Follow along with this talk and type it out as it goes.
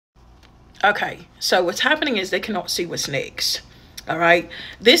Okay, so what's happening is they cannot see what's next. All right.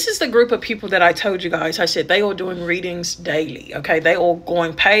 This is the group of people that I told you guys. I said they are doing readings daily. Okay. They are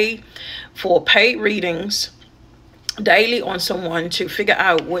going pay for paid readings daily on someone to figure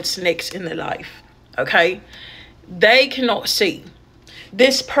out what's next in their life. Okay. They cannot see.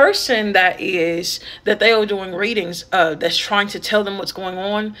 This person that they are doing readings, that's trying to tell them what's going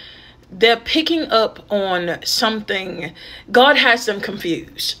on, they're picking up on something. God has them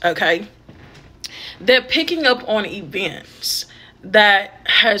confused. Okay. They're picking up on events that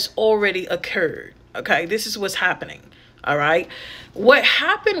has already occurred. Okay, this is what's happening. All right, what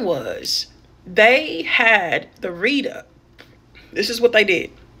happened was they had the reader. This is what they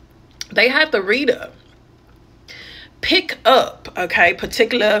did. They had the reader pick up, okay,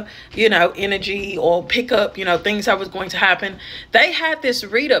 particular, energy, or pick up, things that was going to happen. They had this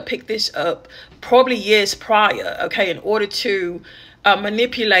reader pick this up probably years prior, okay, in order to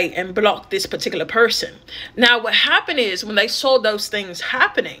manipulate and block this particular person. Now, what happened is when they saw those things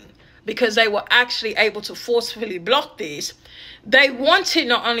happening, because they were actually able to forcefully block this, they wanted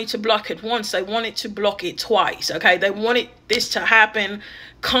not only to block it once, they wanted to block it twice. Okay, they wanted this to happen,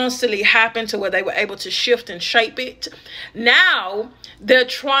 constantly happen, to where they were able to shift and shape it. Now they're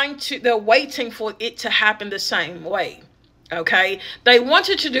waiting for it to happen the same way. Okay, they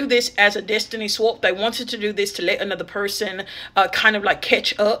wanted to do this as a destiny swap. They wanted to do this to let another person kind of like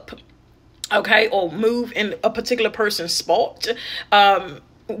catch up, okay, or move in a particular person's spot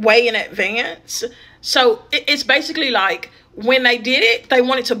way in advance. So it's basically like when they did it, they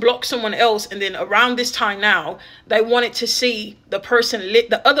wanted to block someone else, and then around this time now, they wanted to see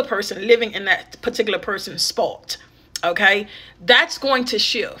the other person living in that particular person's spot. Okay, that's going to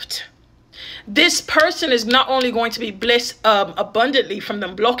shift. This person is not only going to be blessed abundantly from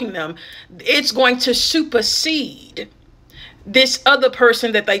them blocking them, it's going to supersede this other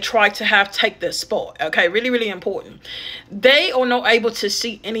person that they tried to have take their spot. Okay, really, really important. They are not able to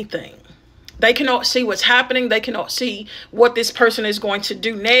see anything. They cannot see what's happening. They cannot see what this person is going to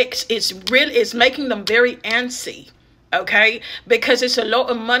do next. It's making them very antsy. Okay, because it's a lot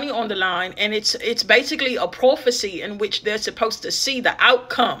of money on the line, and it's basically a prophecy in which they're supposed to see the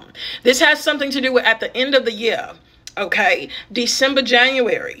outcome. This has something to do with at the end of the year. Okay, December,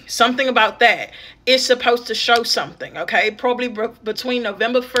 January, something about that. It's supposed to show something. Okay, probably between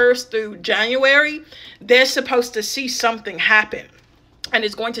November 1st through January, they're supposed to see something happen. And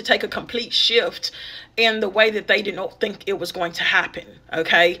it's going to take a complete shift in the way that they did not think it was going to happen.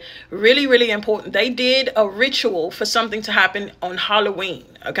 Okay, really, really important. They did a ritual for something to happen on Halloween.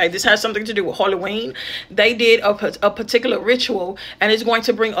 Okay, this has something to do with Halloween. They did a particular ritual, and it's going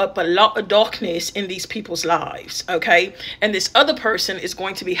to bring up a lot of darkness in these people's lives. Okay, and this other person is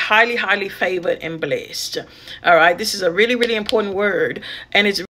going to be highly, highly favored and blessed. All right, this is a really, really important word, and it's